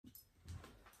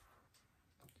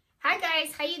Hi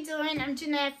guys, how you doing? I'm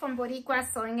Jeanette from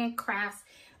Boricua Sewing and Crafts.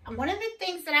 And one of the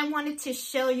things that I wanted to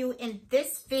show you in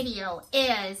this video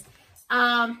is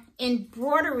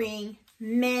embroidering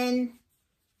men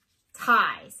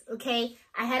ties. Okay,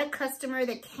 I had a customer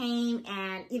that came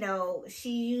and she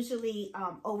usually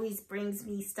always brings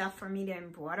me stuff for me to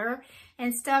embroider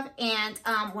and stuff, and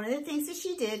one of the things that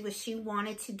she did was she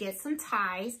wanted to get some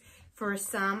ties for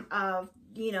some of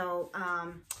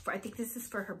I think this is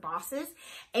for her bosses,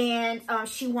 and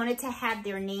she wanted to have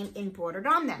their name embroidered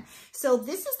on them. So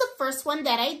this is the first one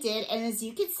that I did, and as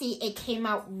you can see, it came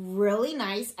out really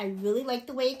nice. I really like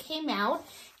the way it came out,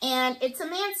 and it's a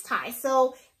man's tie.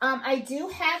 So I do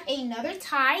have another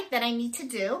tie that I need to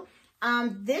do.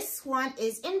 This one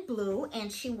is in blue, and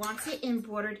she wants it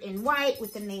embroidered in white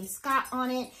with the name Scott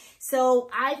on it. So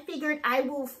I figured I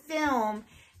will film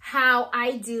how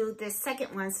I do this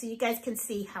second one so you guys can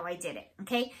see how I did it.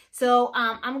 Okay, so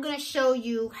I'm going to show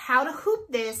you how to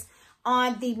hoop this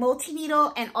on the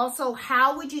multi-needle, and also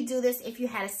how would you do this if you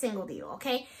had a single needle.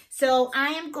 Okay, so I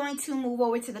am going to move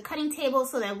over to the cutting table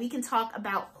so that we can talk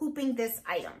about hooping this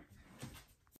item.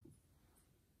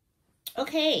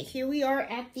 Okay, here we are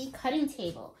at the cutting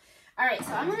table. All right,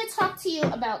 so I'm going to talk to you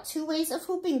about two ways of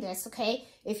hooping this, okay?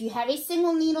 If you have a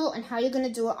single needle, and how you're going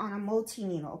to do it on a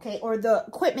multi-needle, okay? Or the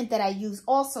equipment that I use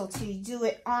also to do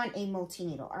it on a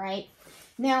multi-needle, all right?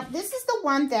 Now, this is the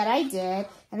one that I did,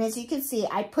 and as you can see,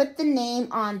 I put the name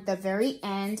on the very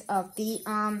end of the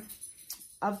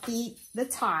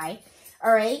tie,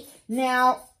 all right?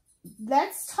 Now,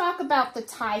 let's talk about the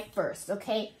tie first,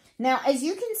 okay? Now, as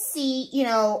you can see,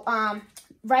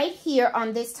 right here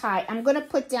on this tie, I'm going to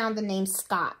put down the name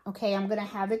Scott, okay? I'm going to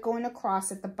have it going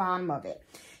across at the bottom of it.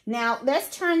 Now,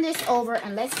 let's turn this over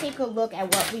and let's take a look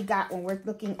at what we got when we're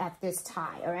looking at this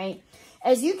tie, all right?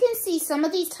 As you can see, some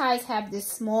of these ties have this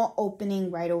small opening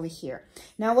right over here.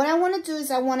 Now, what I want to do is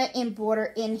I want to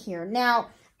embroider in here. Now,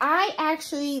 I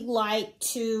actually like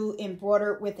to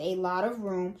embroider with a lot of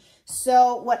room.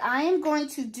 So what I am going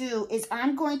to do is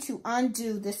I'm going to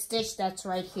undo the stitch that's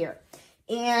right here.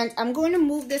 And I'm going to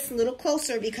move this a little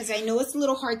closer because I know it's a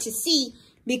little hard to see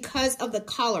because of the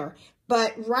color.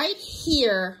 But right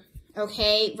here,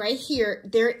 okay, right here,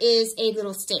 there is a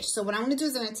little stitch. So what I'm going to do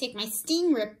is I'm going to take my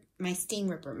seam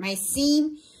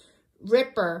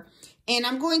ripper, and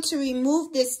I'm going to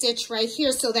remove this stitch right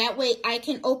here so that way I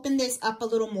can open this up a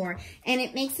little more. And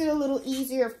it makes it a little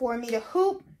easier for me to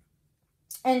hoop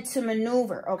and to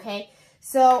maneuver, okay?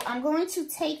 So I'm going to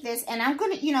take this, and I'm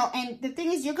going to, and the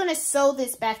thing is, you're going to sew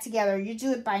this back together. You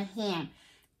do it by hand.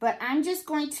 But I'm just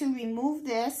going to remove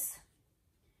this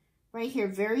right here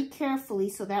very carefully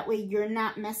so that way you're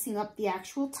not messing up the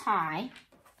actual tie.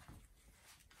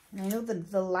 And I know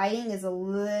the lighting is a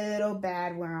little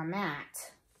bad where I'm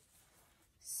at.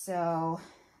 So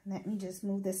let me just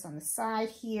move this on the side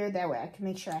here. That way I can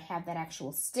make sure I have that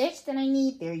actual stitch that I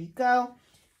need. There you go.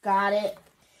 Got it.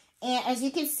 And as you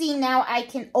can see now, I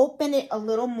can open it a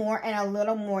little more and a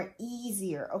little more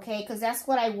easier, okay? Because that's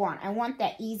what I want. I want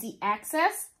that easy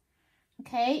access,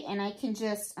 okay? And I can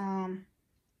just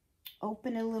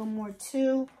open it a little more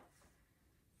too.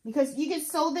 Because you can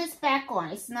sew this back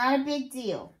on. It's not a big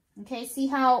deal, okay? See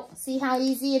how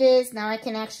easy it is? Now I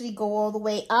can actually go all the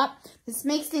way up. This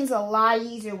makes things a lot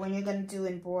easier when you're going to do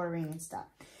embroidering and stuff.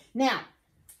 Now,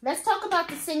 let's talk about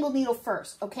the single needle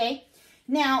first, okay?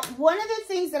 Now, one of the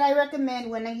things that I recommend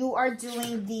when you are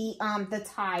doing the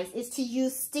ties is to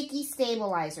use sticky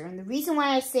stabilizer. And the reason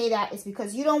why I say that is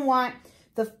because you don't want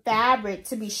the fabric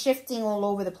to be shifting all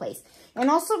over the place. And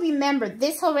also remember,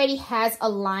 this already has a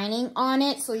lining on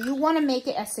it, so you want to make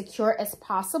it as secure as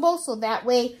possible so that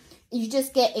way you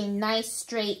just get a nice,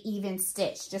 straight, even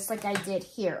stitch, just like I did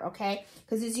here, okay?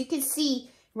 Because as you can see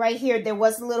right here, there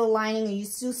was a little lining, and you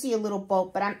still see a little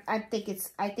bulk, but I think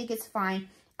it's fine.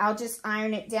 I'll just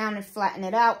iron it down and flatten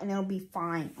it out, and it'll be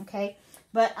fine, okay?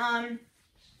 But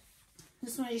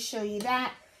just wanted to show you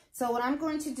that. So what I'm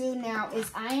going to do now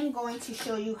is I am going to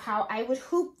show you how I would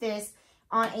hoop this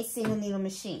on a single needle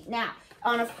machine. Now,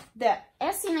 on the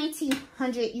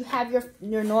SC1900, you have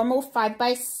your normal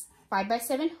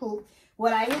 5x7 hoop.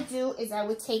 What I would do is I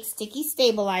would take sticky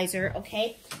stabilizer,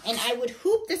 okay? And I would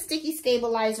hoop the sticky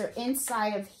stabilizer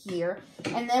inside of here.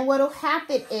 And then what will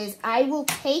happen is I will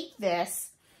take this,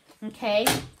 okay,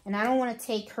 and I don't want to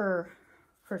take her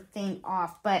thing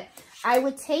off, but I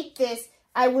would take this,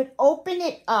 I would open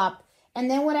it up,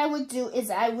 and then what I would do is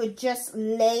I would just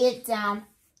lay it down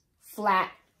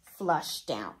flat, flush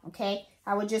down, okay?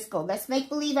 I would just go. Let's make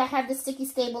believe I have the sticky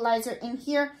stabilizer in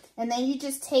here. And then you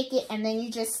just take it and then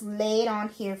you just lay it on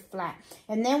here flat.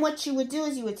 And then what you would do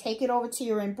is you would take it over to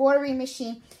your embroidery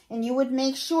machine and you would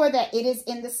make sure that it is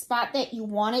in the spot that you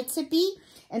want it to be.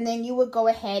 And then you would go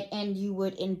ahead and you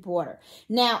would embroider.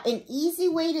 Now, an easy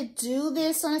way to do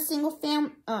this on a single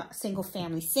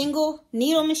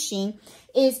needle machine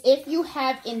is if you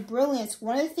have in Brilliance,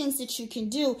 one of the things that you can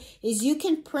do is you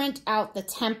can print out the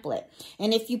template.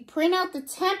 And if you print out the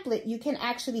template, you can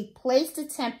actually place the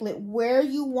template where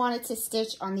you want it to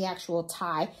stitch on the actual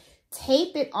tie,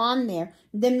 tape it on there,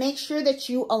 then make sure that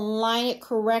you align it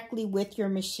correctly with your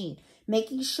machine,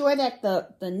 making sure that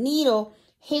the needle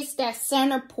hits that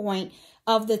center point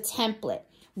of the template.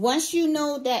 Once you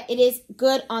know that it is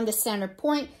good on the center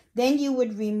point, then you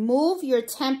would remove your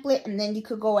template and then you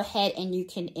could go ahead and you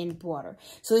can embroider.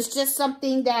 So it's just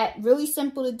something that really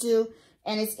simple to do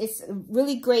and it's a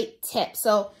really great tip.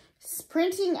 So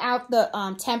printing out the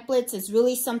templates is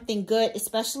really something good,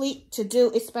 especially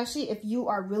if you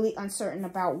are really uncertain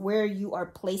about where you are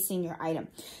placing your item.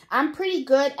 I'm pretty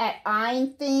good at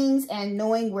eyeing things and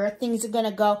knowing where things are going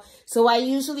to go. So I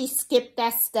usually skip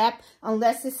that step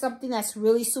unless it's something that's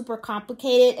really super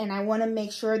complicated and I want to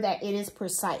make sure that it is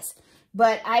precise.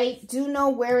 But I do know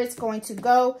where it's going to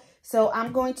go. So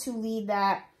I'm going to leave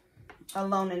that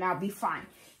alone and I'll be fine.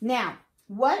 Now,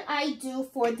 what I do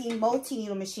for the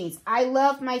multi-needle machines, I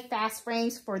love my fast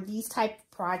frames for these type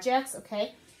of projects,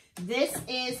 okay? This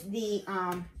is the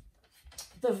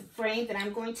frame that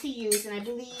I'm going to use, and I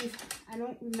believe, I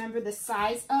don't remember the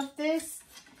size of this,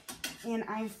 and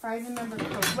if I remember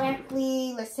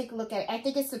correctly, let's take a look at it. I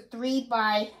think it's a 3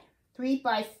 by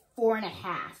 4.5,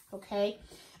 okay?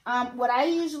 What I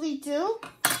usually do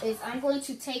is I'm going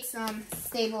to take some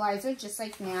stabilizer, just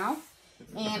like now,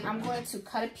 and I'm going to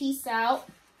cut a piece out.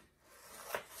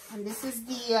 And this is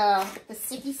the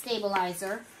sticky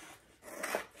stabilizer.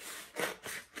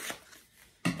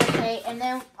 Okay, and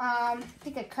then I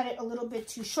think I cut it a little bit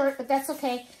too short, but that's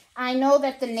okay. I know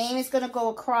that the name is going to go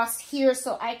across here,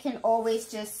 so I can always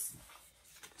just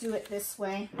do it this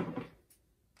way.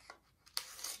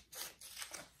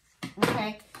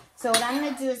 Okay, so what I'm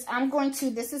going to do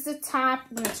is this is the top.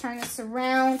 I'm going to turn this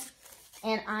around,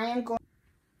 and I am going.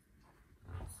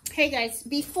 Okay guys,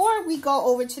 before we go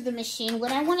over to the machine,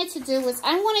 what I wanted to do was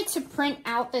I wanted to print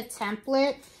out the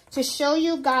template to show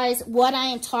you guys what I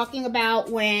am talking about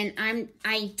when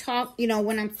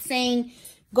when I'm saying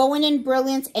going in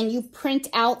Brilliance and you print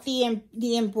out the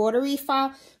embroidery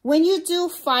file. When you do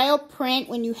file print,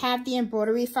 when you have the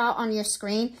embroidery file on your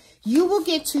screen, you will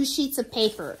get 2 sheets of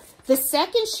paper. The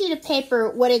second sheet of paper,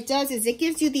 what it does is it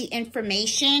gives you the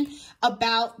information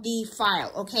about the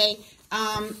file, okay?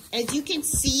 As you can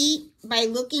see by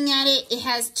looking at it, it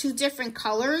has 2 different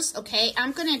colors, okay?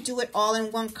 I'm going to do it all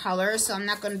in one color, so I'm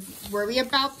not going to worry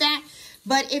about that.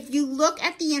 But if you look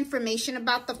at the information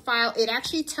about the file, it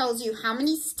actually tells you how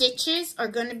many stitches are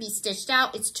going to be stitched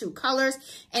out. It's 2 colors,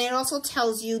 and it also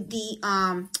tells you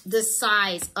the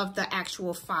size of the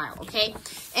actual file, okay?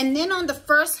 And then on the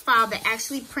first file that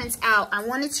actually prints out, I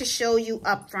wanted to show you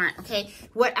up front, okay?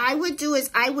 What I would do is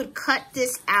I would cut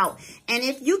this out, and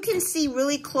if you can see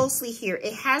really closely here,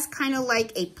 it has kind of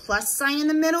like a plus sign in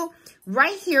the middle.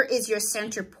 Right here is your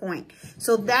center point.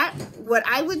 So what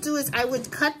I would do is I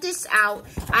would cut this out.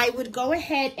 I would go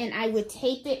ahead and I would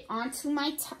tape it onto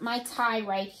my tie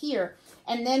right here.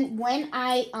 And then when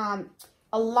I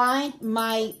align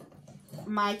my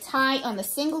tie on the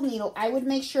single needle, I would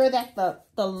make sure that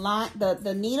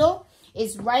the needle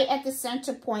is right at the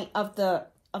center point of the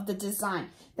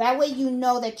design. That way you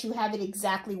know that you have it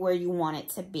exactly where you want it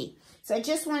to be. So I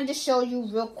just wanted to show you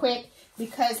real quick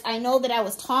because I know that I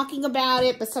was talking about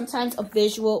it, but sometimes a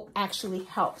visual actually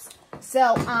helps.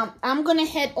 So I'm going to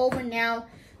head over now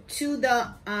to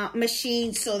the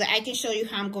machine so that I can show you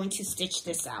how I'm going to stitch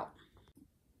this out.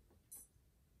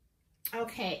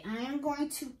 Okay, I am going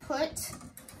to put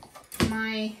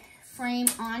my frame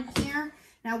on here.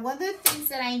 Now, one of the things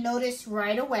that I noticed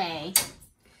right away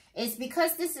is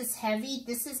because this is heavy,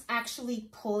 this is actually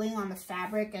pulling on the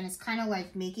fabric and it's kind of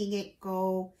like making it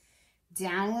go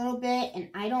down a little bit, and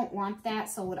I don't want that.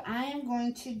 So what I am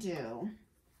going to do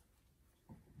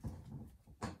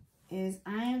is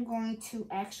I am going to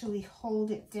actually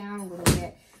hold it down a little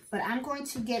bit, but I'm going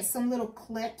to get some little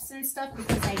clips and stuff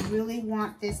because I really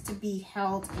want this to be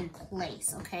held in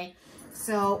place, okay?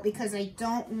 So because I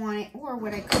don't want it, or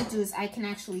what I could do is I can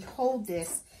actually hold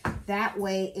this, that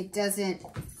way it doesn't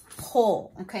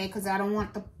pull, okay? Because I don't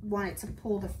want it to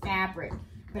pull the fabric,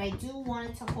 but I do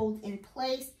want it to hold in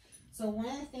place. So one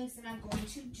of the things that I'm going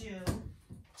to do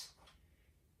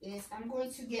is I'm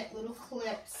going to get little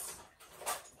clips.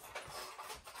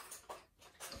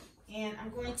 And I'm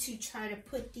going to try to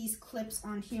put these clips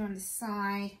on here on the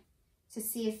side to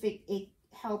see if it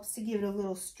helps to give it a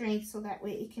little strength so that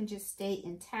way it can just stay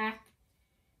intact.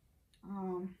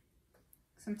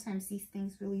 Sometimes these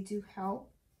things really do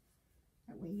help.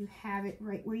 That way you have it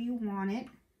right where you want it.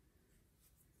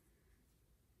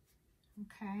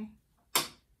 Okay.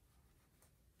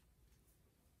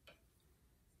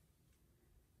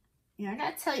 You know, I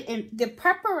gotta tell you, the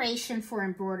preparation for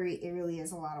embroidery, it really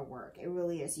is a lot of work. It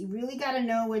really is. You really gotta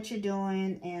know what you're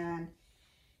doing, and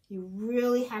you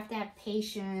really have to have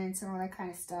patience and all that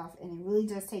kind of stuff. And it really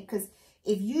does take, because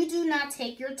if you do not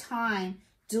take your time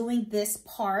doing this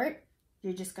part,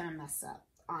 you're just gonna mess up.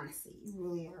 Honestly, you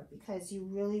really are, because you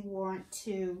really want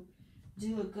to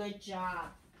do a good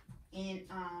job in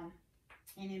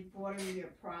embroidering your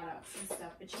products and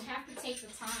stuff, but you have to take the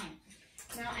time.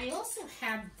 Now, I also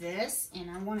have this,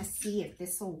 and I want to see if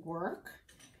this will work.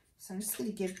 So I'm just going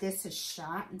to give this a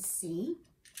shot and see.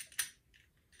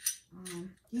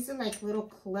 These are like little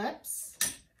clips.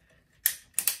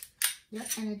 Yep,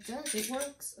 and it does. It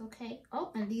works. Okay.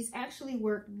 Oh, and these actually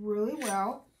work really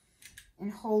well in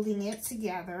holding it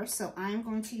together. So I'm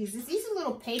going to use this. These are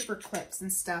little paper clips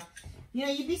and stuff. You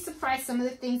know, you'd be surprised some of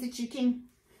the things that you can,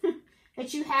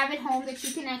 that you have at home that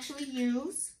you can actually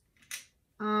use.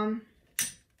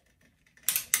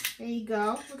 There you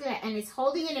go. Look at that. And it's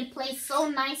holding it in place so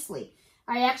nicely.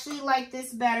 I actually like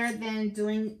this better than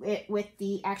doing it with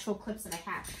the actual clips that I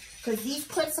have. Because these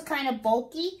clips are kind of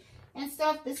bulky and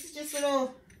stuff. This is just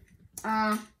little,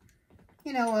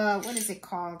 you know, what is it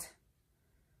called?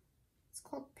 It's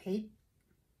called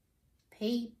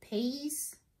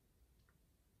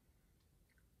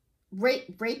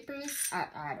Rapers?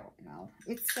 I don't know.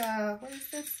 It's, what is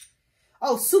this?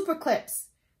 Oh, super clips.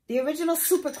 The original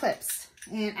super clips.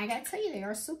 And I gotta tell you, they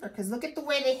are super, because look at the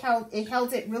way they held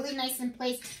it really nice in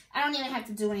place. I don't even have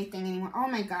to do anything anymore. Oh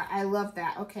my God, I love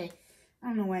that. Okay, I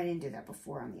don't know why I didn't do that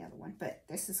before on the other one, but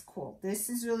this is cool. This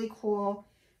is really cool.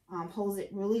 Holds it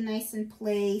really nice in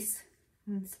place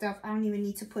and stuff. I don't even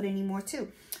need to put any more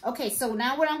too. Okay, so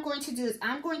now what I'm going to do is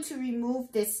I'm going to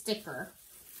remove this sticker.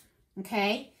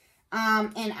 Okay,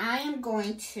 and I am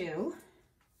going to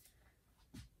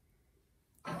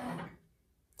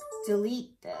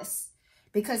delete this,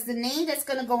 because the name that's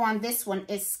going to go on this one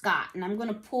is Scott, and I'm going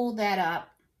to pull that up.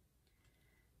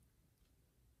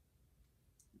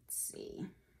 Let's see.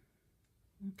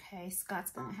 Okay,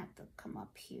 Scott's going to have to come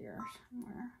up here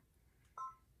somewhere.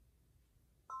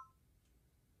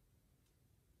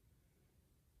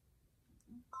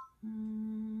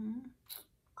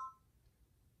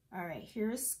 All right,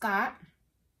 here's Scott.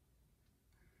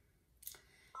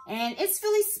 And it's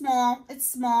really small.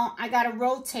 It's small. I got to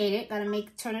rotate it. Got to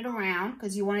turn it around,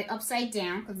 because you want it upside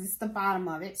down, because it's the bottom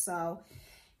of it. So,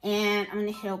 and I'm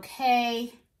going to hit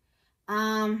OK.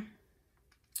 I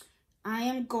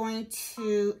am going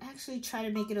to actually try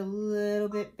to make it a little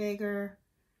bit bigger.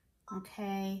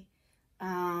 Okay.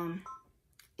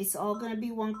 It's all going to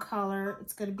be one color.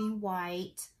 It's going to be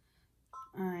white.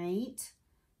 All right.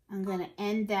 I'm going to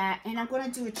end that, and I'm going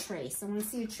to do a trace. I'm going to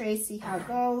see a trace, see how it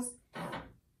goes.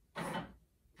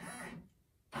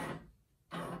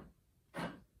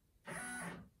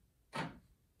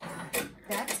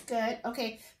 That's good.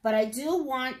 Okay, but I do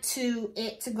want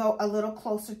it to go a little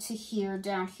closer to here,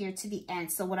 down here to the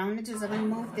end. So what I'm going to do is I'm going to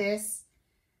move this,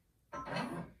 and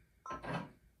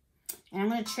I'm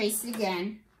going to trace it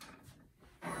again.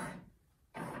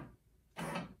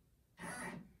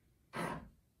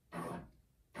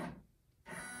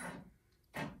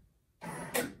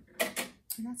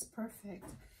 And that's perfect.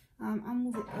 I'll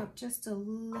move it up just a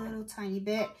little tiny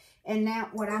bit. And now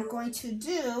what I'm going to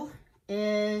do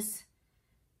is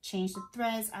change the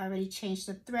threads. I already changed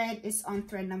the thread. It's on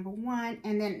thread number 1.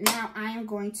 And then now I am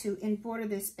going to embroider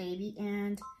this baby.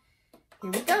 And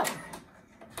here we go.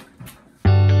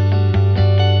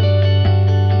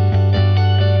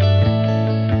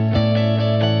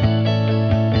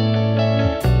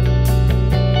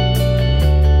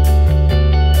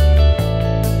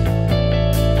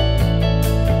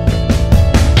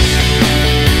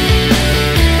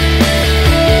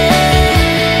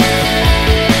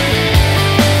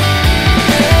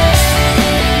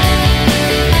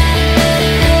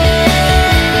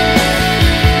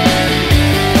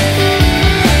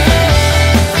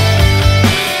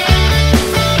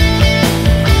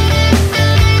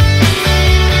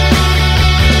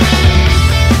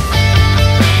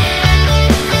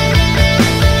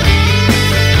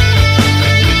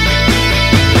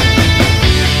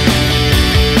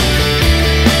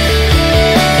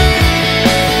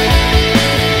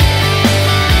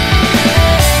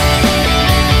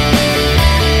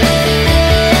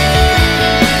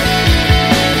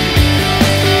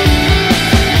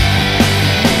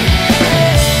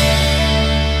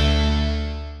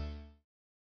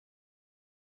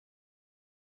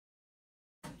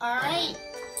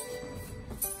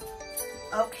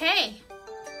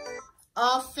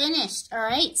 all finished. All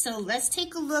right, so let's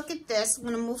take a look at this. I'm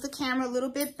going to move the camera a little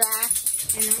bit back,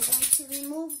 and I'm going to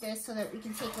remove this so that we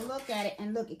can take a look at it.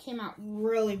 And look, it came out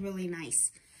really, really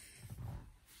nice.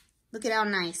 Look at how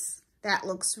nice. That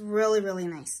looks really, really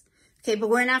nice. Okay, but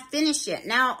we're not finished yet.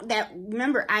 Now that,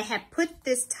 remember, I have put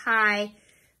this tie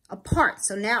apart.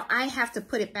 So now I have to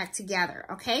put it back together,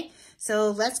 okay?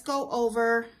 So let's go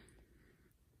over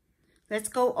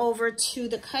to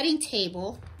the cutting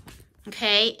table,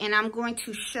 okay? And I'm going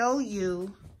to show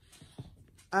you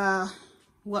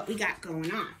what we got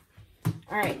going on.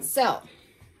 All right, so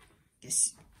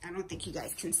this, I don't think you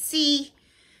guys can see.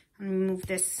 I'm gonna move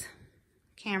this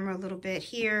camera a little bit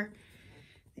here.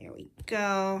 There we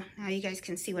go. Now you guys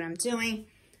can see what I'm doing.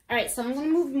 All right, so I'm gonna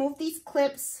move these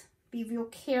clips. Be real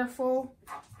careful.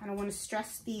 I don't want to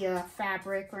stress the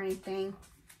fabric or anything.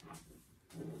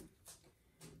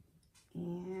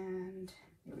 And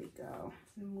there we go.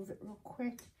 Move it real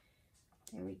quick.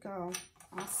 There we go.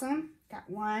 Awesome. Got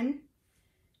one.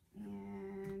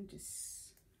 And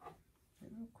just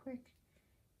real quick.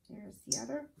 There's the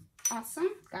other. Awesome.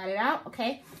 Got it out.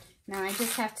 Okay. Now I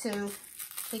just have to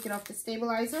take it off the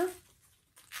stabilizer.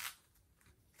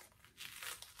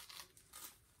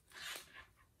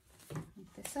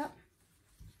 Make this up.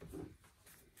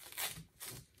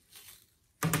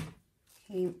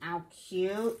 Came out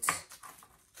cute.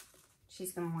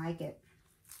 She's gonna like it.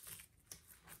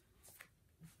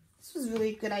 This was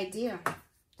really a good idea.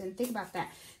 Didn't think about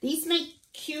that. These make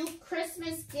cute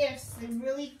Christmas gifts. They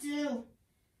really do.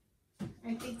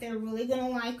 I think they're really gonna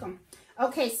like them.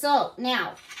 Okay, so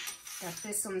now got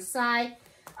this on the side.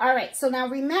 All right, so now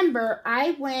remember,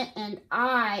 I went and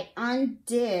I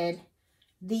undid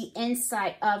the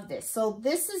inside of this. So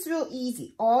this is real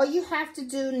easy. All you have to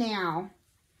do now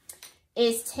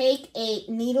is take a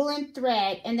needle and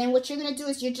thread, and then what you're going to do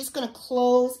is you're just going to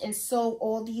close and sew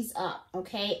all these up,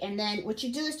 okay? And then what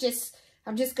you do is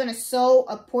I'm just going to sew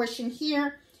a portion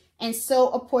here and sew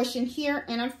a portion here,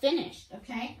 and I'm finished,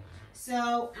 okay?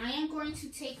 So I am going to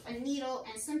take a needle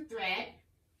and some thread,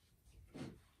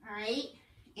 all right?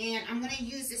 And I'm going to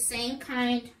use the same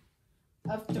kind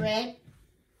of thread,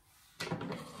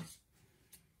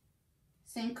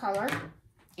 same color,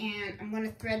 and I'm going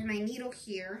to thread my needle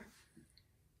here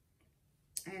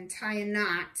and tie a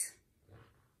knot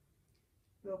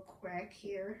real quick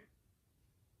here.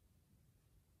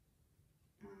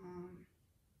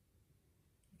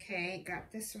 Okay,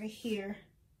 got this right here.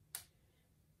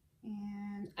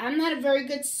 And I'm not a very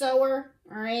good sewer,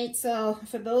 all right? So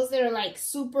for those that are like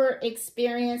super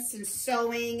experienced in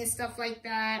sewing and stuff like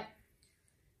that,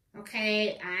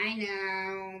 okay, I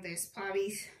know there's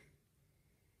probably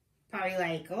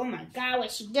like, oh my God,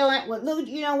 what's she doing? Well, look,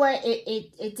 you know what?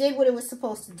 It did what it was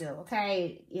supposed to do,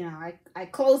 okay? You know, I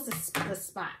closed the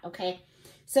spot, okay?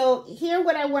 So here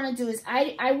what I want to do is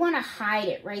I want to hide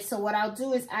it, right? So what I'll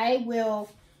do is I will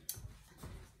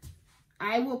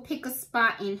pick a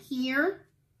spot in here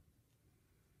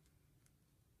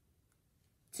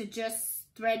to just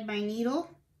thread my needle,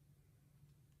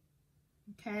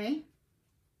 okay?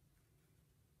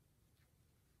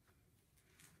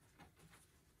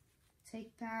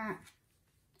 Take that,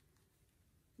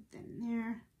 put that in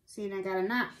there. See, and I got a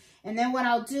knot. And then what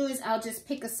I'll do is I'll just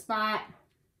pick a spot,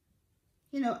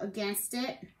 you know, against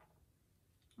it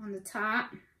on the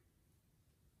top.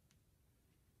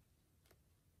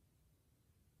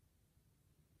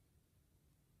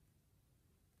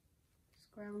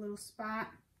 Just grab a little spot.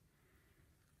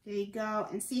 There you go.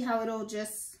 And see how it'll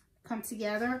just come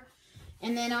together.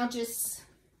 And then I'll just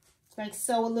like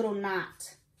sew a little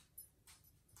knot.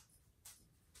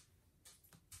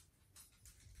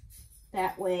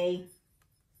 That way,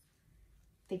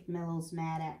 I think Mellow's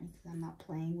mad at me because I'm not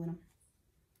playing with him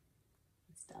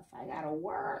and stuff. I gotta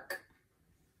work.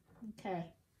 Okay,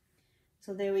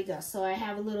 so there we go. So I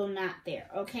have a little knot there,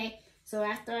 okay? So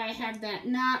after I have that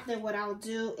knot, then what I'll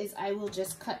do is I will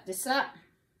just cut this up.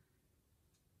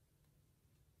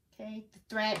 Okay, the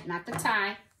thread, not the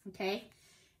tie, okay?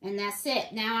 And that's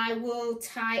it. Now I will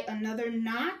tie another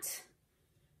knot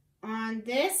on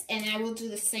this, and I will do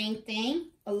the same thing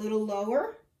a little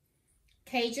lower,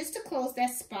 okay, just to close that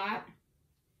spot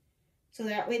so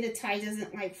that way the tie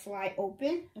doesn't like fly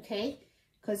open, okay?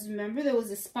 Because remember there was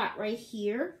a spot right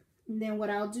here, and then what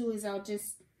I'll do is I'll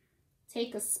just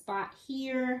take a spot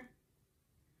here,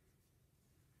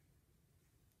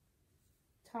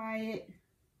 tie it,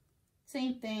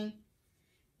 same thing,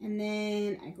 and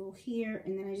then I go here,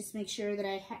 and then I just make sure that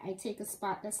I take a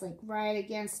spot that's like right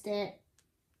against it.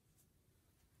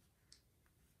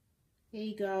 There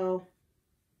you go.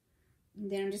 And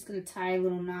then I'm just going to tie a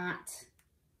little knot.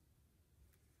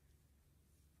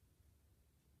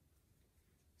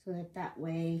 so that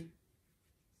way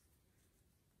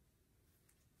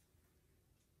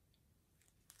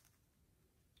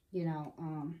you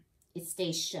know, it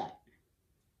stays shut.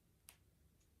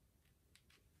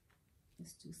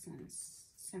 Let's do some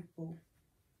simple.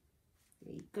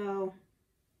 There you go.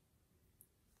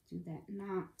 Do that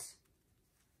knot.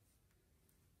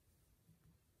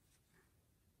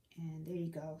 And there you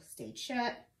go, stayed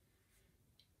shut.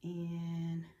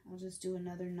 And I'll just do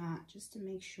another knot just to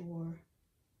make sure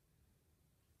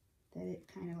that it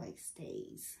kind of like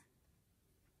stays.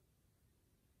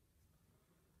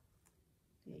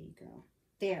 There you go.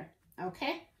 There,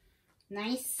 okay.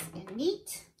 Nice and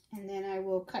neat. And then I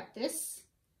will cut this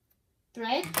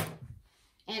thread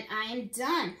and I am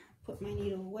done. Put my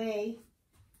needle away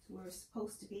to where it's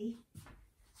supposed to be.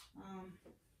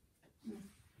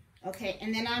 Okay,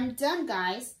 and then I'm done,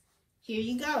 guys. Here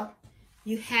you go.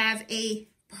 You have a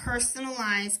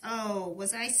personalized, oh,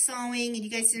 was I sewing and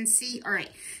you guys didn't see? All right,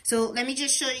 so let me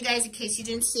just show you guys in case you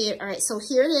didn't see it. All right, so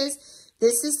here it is.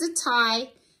 This is the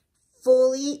tie,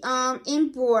 fully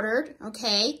embroidered,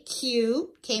 okay,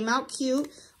 cute, came out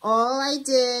cute. All I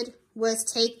did was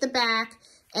take the back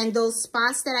and those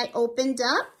spots that I opened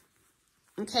up,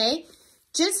 okay,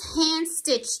 just hand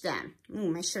stitch them.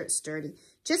 Ooh, my shirt's dirty.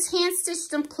 Just hand stitch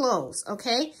them closed,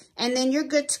 okay? And then you're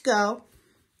good to go.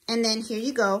 And then here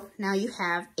you go. Now you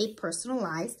have a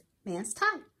personalized man's tie.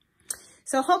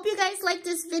 So hope you guys like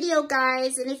this video,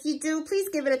 guys. And if you do, please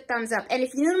give it a thumbs up. And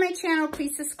if you're new to my channel,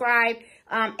 please subscribe.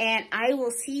 And I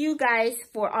will see you guys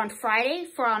on Friday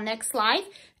for our next live.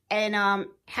 And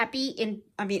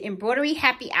embroidery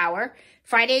happy hour.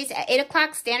 Fridays at 8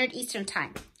 o'clock Standard Eastern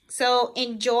Time. So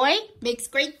enjoy. Makes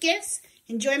great gifts.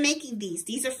 Enjoy making these.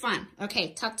 These are fun.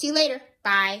 Okay, talk to you later.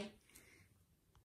 Bye.